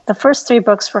 Yeah. The first 3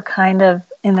 books were kind of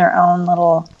in their own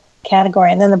little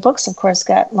category, and then the books, of course,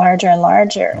 got larger and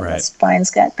larger. Right. And the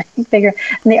spines got bigger,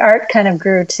 and the art kind of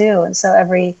grew too. And so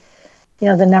every,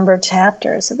 the number of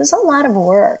chapters. It was a lot of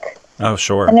work. Oh,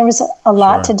 sure. And there was a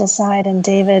lot to decide. And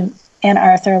David and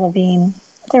Arthur Levine,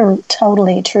 they were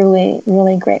totally, truly,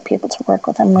 really great people to work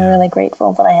with. I'm really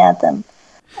grateful that I had them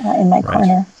in my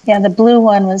corner. Yeah, the blue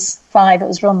one was 5. It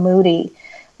was real moody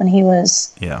when he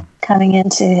was coming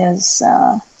into his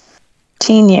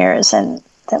teen years, and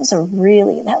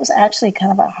that was actually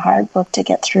kind of a hard book to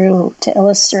get through to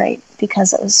illustrate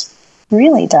because it was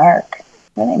really dark,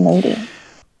 really moody.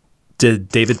 Did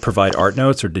David provide art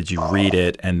notes, or did you read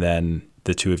it and then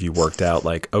the two of you worked out,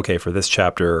 like, okay, for this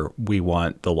chapter we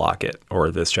want the locket, or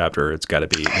this chapter it's got to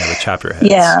be the chapter heads?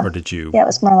 Yeah. Or did you? Yeah, it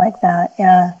was more like that.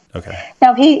 Yeah. Okay.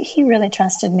 No, he really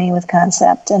trusted me with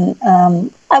concept, and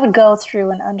I would go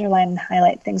through and underline and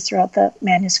highlight things throughout the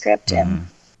manuscript, and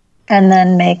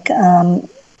then make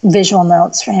visual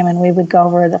notes for him, and we would go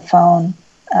over the phone.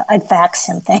 I'd fax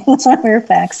him things when we were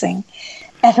faxing,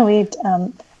 and we'd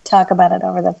talk about it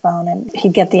over the phone, and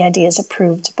he'd get the ideas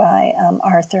approved by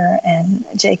Arthur and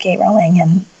J.K. Rowling,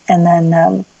 and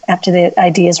then after the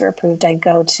ideas were approved, I'd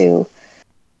go to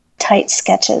tight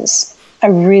sketches. I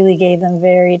really gave them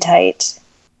very tight,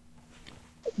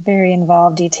 very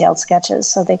involved, detailed sketches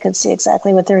so they could see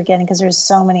exactly what they were getting, because there's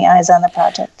so many eyes on the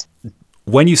project.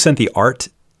 When you sent the art,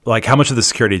 like, how much of the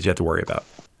security did you have to worry about?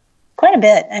 Quite a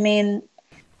bit. I mean,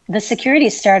 the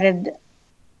security started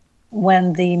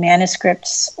when the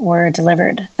manuscripts were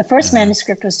delivered. The first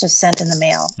manuscript was just sent in the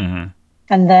mail.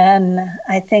 And then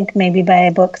I think maybe by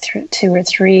book 2 or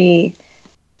 3,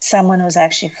 someone was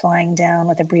actually flying down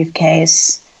with a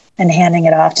briefcase and handing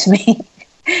it off to me.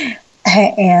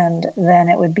 And then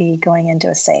it would be going into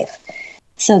a safe.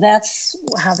 So that's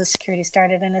how the security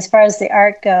started. And as far as the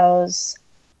art goes,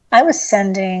 I was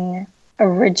sending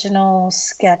original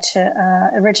sketches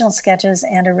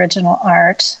and original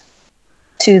art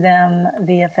to them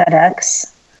via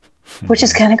FedEx, which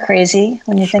is kind of crazy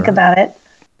when you think about it.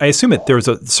 I assume there was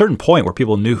a certain point where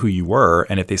people knew who you were,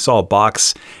 and if they saw a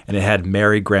box and it had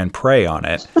Mary GrandPré on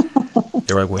it,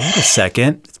 they were like, wait a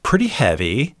second, it's pretty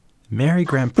heavy. Mary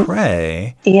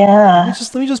GrandPré? Yeah.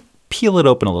 Let me just peel it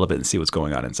open a little bit and see what's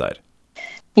going on inside.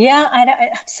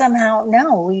 Yeah, somehow,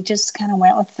 no, we just kind of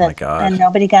went with My it, God. and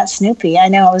nobody got Snoopy. I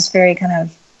know it was very kind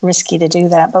of risky to do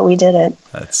that, but we did it.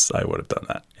 I would have done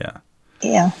that. Yeah.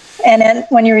 Yeah. And then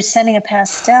when you're sending a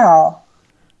pastel,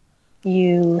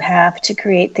 you have to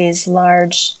create these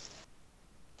large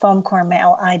foam core mat.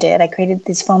 Well, I did. I created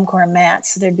these foam core mats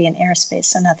so there'd be an airspace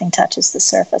so nothing touches the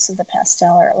surface of the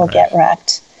pastel or it will get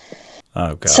wrecked.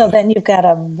 Oh, God. So then you've got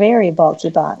a very bulky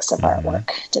box of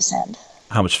artwork to send.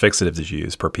 How much fixative did you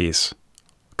use per piece?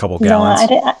 A couple No,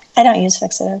 gallons? I don't use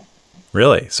fixative.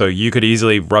 Really? So you could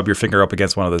easily rub your finger up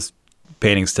against one of those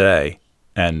paintings today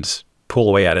and pull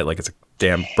away at it like it's a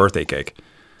damn birthday cake.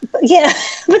 Yeah,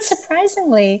 but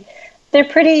surprisingly, they're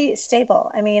pretty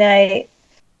stable. I mean, I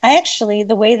actually,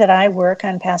 the way that I work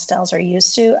on pastels or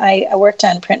used to, I worked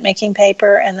on printmaking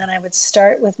paper, and then I would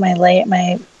start with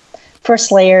my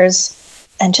first layers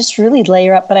and just really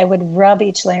layer up, but I would rub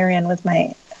each layer in with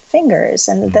my fingers,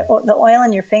 and the oil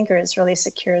in your fingers really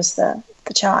secures the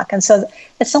chalk. And so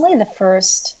it's only the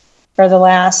first or the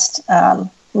last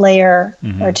layer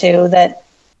or two that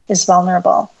is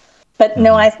vulnerable. But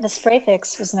no, the spray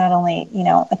fix was not only,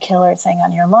 a killer thing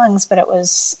on your lungs, but it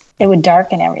would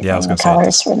darken everything. Yeah, I was going the to say,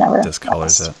 colors were never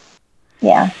discolors it.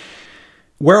 Yeah.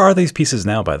 Where are these pieces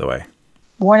now, by the way?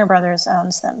 Warner Brothers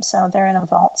owns them, so they're in a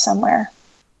vault somewhere.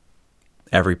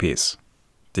 Every piece.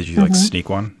 Did you like sneak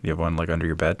one? You have one like under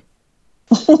your bed?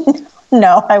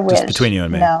 No, I wish. Just between you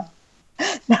and me. No.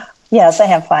 Yes, I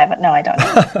have 5, but no, I don't.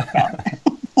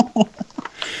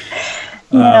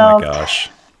 No. Oh my gosh.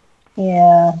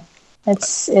 Yeah.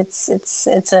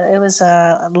 It was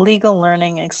a legal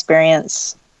learning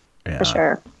experience for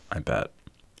sure. I bet.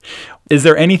 Is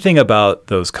there anything about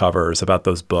those covers, about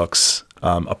those books,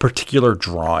 a particular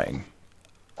drawing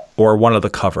or one of the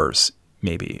covers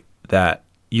maybe that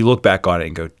you look back on it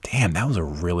and go, damn, that was a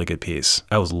really good piece.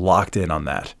 I was locked in on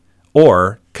that.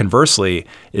 Or conversely,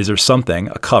 is there something,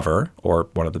 a cover or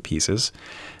one of the pieces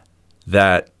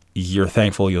that you're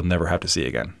thankful you'll never have to see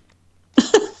again?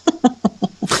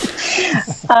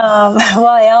 Well,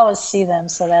 I always see them,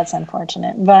 so that's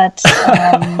unfortunate. But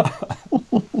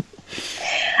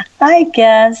I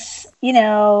guess,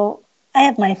 I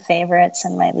have my favorites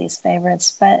and my least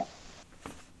favorites. But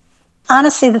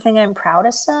honestly, the thing I'm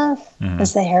proudest of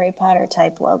is the Harry Potter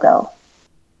type logo.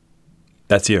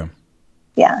 That's you.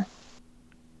 Yeah.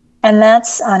 And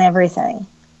that's on everything.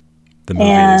 The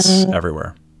movies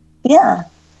everywhere. Yeah.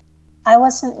 I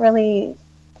wasn't really,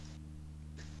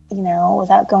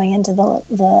 without going into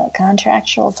the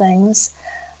contractual things,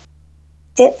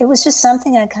 it was just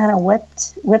something I kind of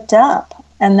whipped up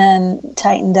and then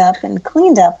tightened up and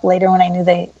cleaned up later when I knew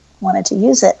they wanted to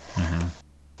use it.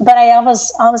 But I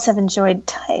always have enjoyed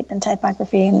type and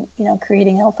typography and,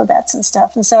 creating alphabets and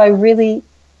stuff. And so I really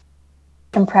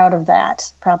am proud of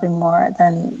that, probably more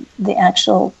than the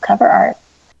actual cover art.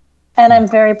 And I'm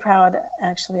very proud,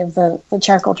 actually, of the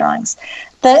charcoal drawings.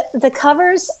 The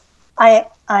covers, I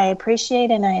appreciate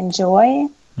and I enjoy.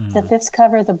 The 5th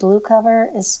cover, the blue cover,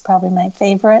 is probably my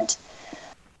favorite.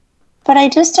 But I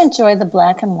just enjoy the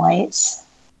black and whites,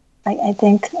 I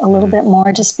think, a little bit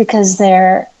more, just because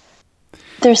they're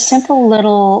simple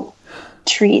little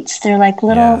treats. They're like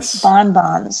little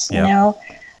bonbons,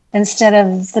 instead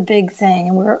of the big thing.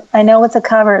 And I know with the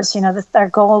covers, our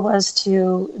goal was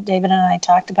to, David and I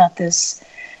talked about this.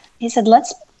 He said,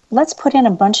 let's put in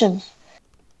a bunch of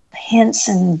hints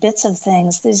and bits of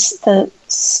things. The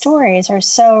stories are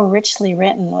so richly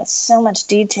written with so much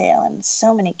detail and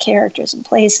so many characters and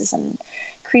places and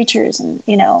creatures and,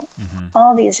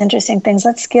 all these interesting things.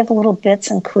 Let's give little bits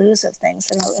and clues of things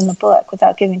that are in the book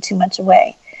without giving too much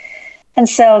away. And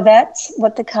so that's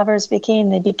what the covers became.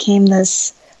 They became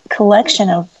this collection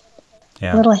of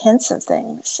little hints of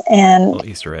things. And little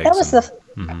Easter eggs. That was the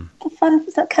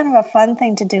fun, kind of a fun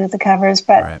thing to do with the covers.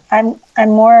 But I'm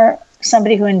more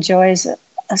somebody who enjoys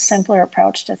a simpler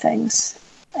approach to things,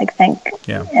 I think,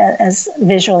 as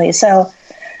visually. So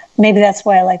maybe that's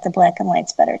why I like the black and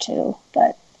whites better too.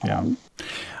 But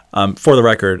for the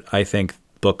record, I think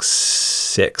book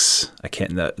 6,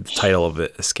 the title of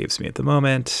it escapes me at the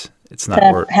moment. It's not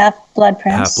Half-Blood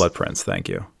Prince. Half-Blood Prince, thank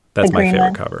you. That's my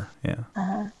favorite cover.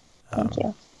 Yeah. Thank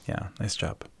you. Yeah, nice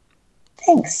job.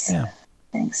 Thanks. Yeah.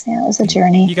 Thanks. Yeah, it was a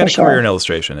journey. You got a career in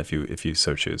illustration if you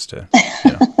so choose to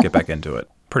get back into it.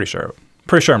 Pretty sure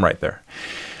I'm right there.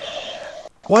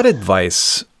 What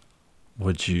advice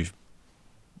would you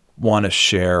want to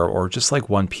share, or just like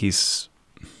one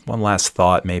last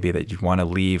thought maybe that you want to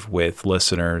leave with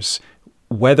listeners,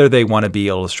 whether they want to be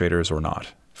illustrators or not,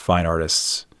 fine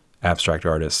artists, abstract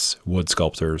artists, wood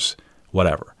sculptors,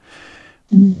 whatever.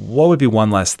 What would be one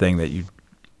last thing that you'd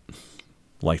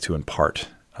like to impart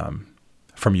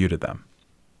from you to them?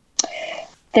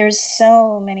 There's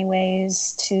so many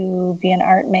ways to be an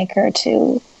art maker,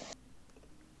 to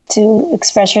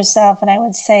express yourself. And I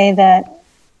would say that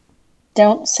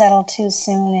don't settle too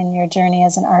soon in your journey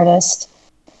as an artist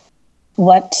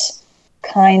what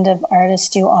kind of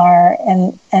artist you are,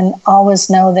 and always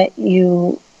know that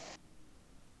you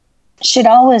should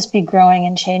always be growing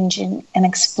and changing and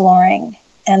exploring,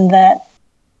 and that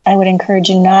I would encourage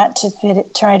you not to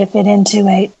try to fit into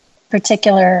a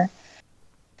particular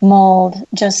mold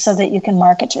just so that you can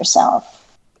market yourself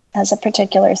as a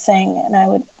particular thing. And I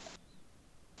would,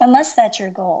 unless that's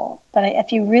your goal, but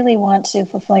if you really want to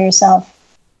fulfill yourself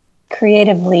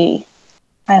creatively,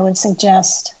 I would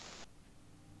suggest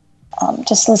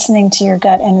just listening to your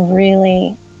gut and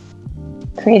really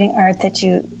creating art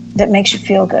that makes you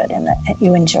feel good and that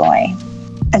you enjoy.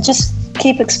 And just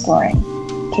keep exploring.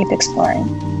 Keep exploring.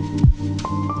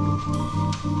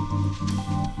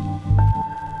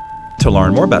 To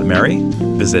learn more about Mary,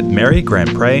 visit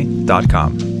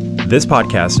marygrandpre.com. This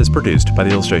podcast is produced by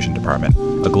the Illustration Department,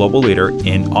 a global leader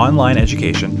in online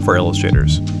education for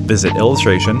illustrators. Visit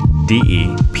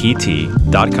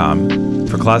illustrationdept.com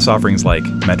for class offerings like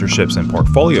mentorships and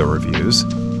portfolio reviews,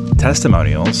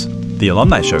 testimonials, the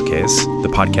Alumni Showcase, the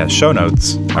podcast show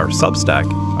notes, our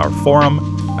Substack, our forum,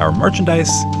 our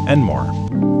merchandise, and more.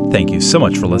 Thank you so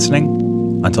much for listening.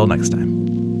 Until next time.